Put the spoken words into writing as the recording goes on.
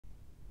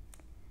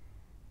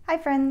Hi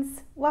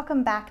friends,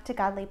 welcome back to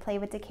Godly Play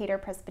with Decatur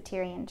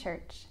Presbyterian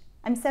Church.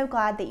 I'm so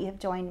glad that you have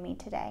joined me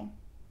today.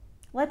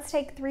 Let's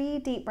take 3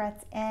 deep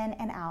breaths in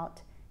and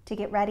out to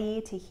get ready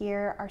to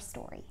hear our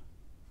story.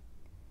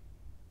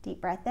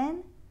 Deep breath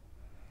in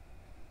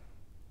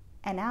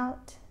and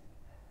out.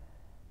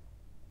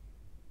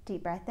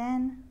 Deep breath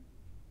in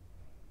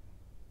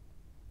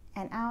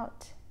and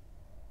out.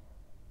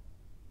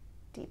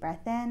 Deep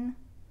breath in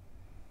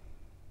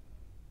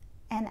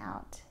and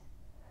out.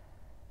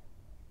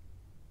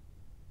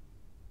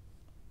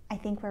 I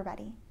think we're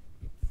ready.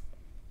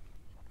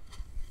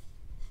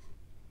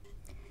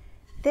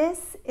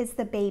 This is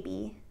the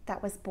baby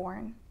that was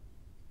born.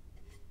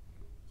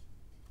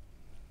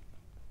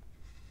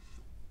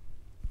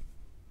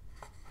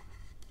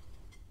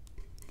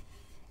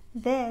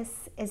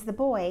 This is the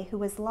boy who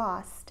was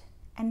lost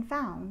and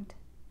found.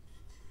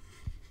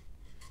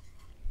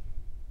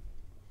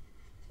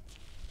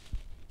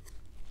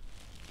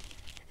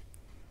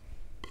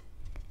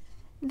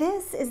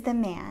 This is the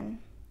man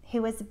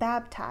who was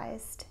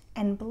baptized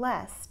and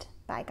blessed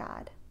by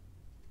God.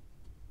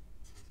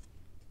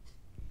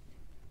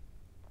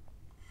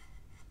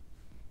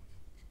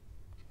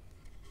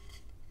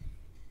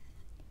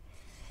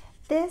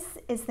 This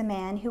is the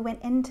man who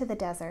went into the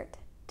desert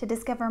to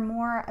discover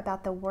more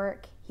about the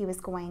work he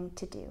was going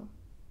to do.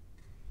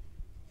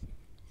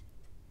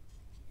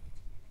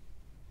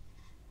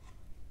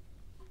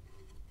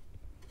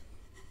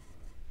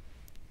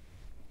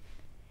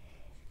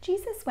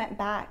 Jesus went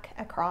back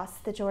across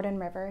the Jordan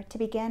River to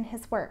begin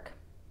his work.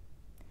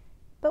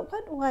 But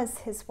what was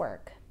his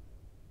work?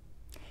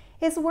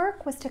 His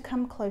work was to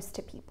come close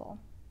to people,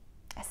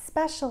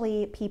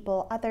 especially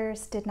people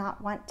others did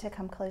not want to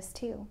come close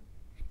to.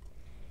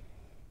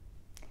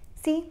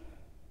 See,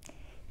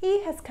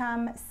 he has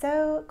come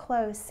so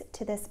close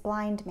to this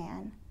blind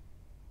man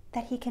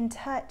that he can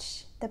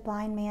touch the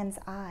blind man's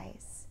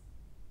eyes.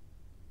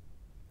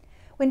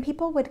 When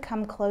people would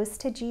come close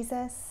to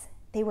Jesus,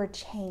 they were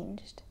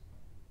changed.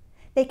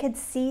 They could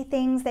see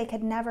things they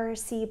could never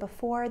see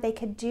before. They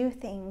could do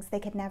things they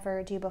could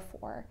never do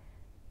before.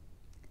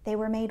 They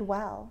were made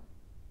well.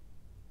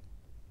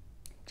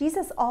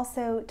 Jesus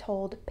also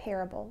told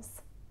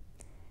parables.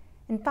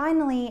 And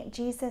finally,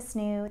 Jesus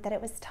knew that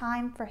it was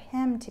time for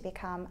him to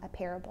become a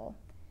parable.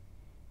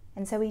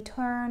 And so he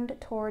turned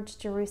towards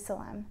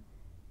Jerusalem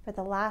for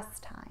the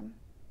last time.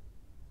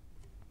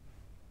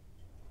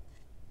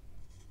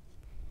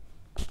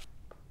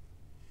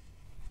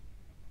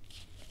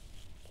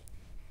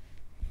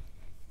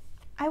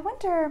 I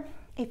wonder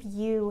if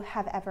you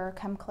have ever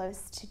come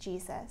close to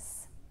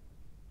Jesus.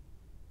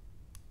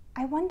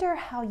 I wonder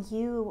how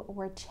you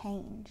were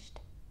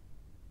changed.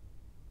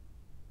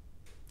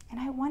 And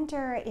I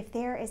wonder if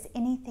there is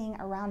anything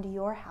around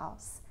your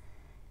house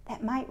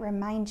that might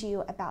remind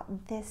you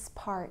about this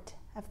part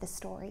of the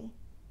story.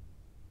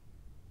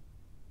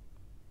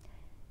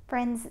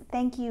 Friends,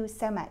 thank you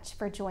so much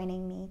for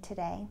joining me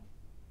today.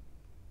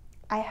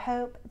 I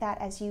hope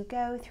that as you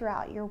go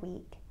throughout your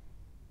week,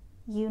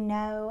 you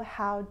know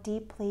how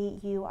deeply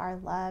you are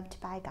loved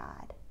by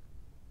God,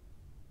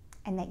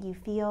 and that you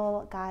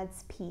feel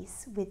God's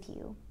peace with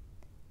you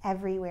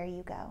everywhere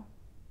you go.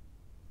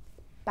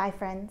 Bye,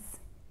 friends.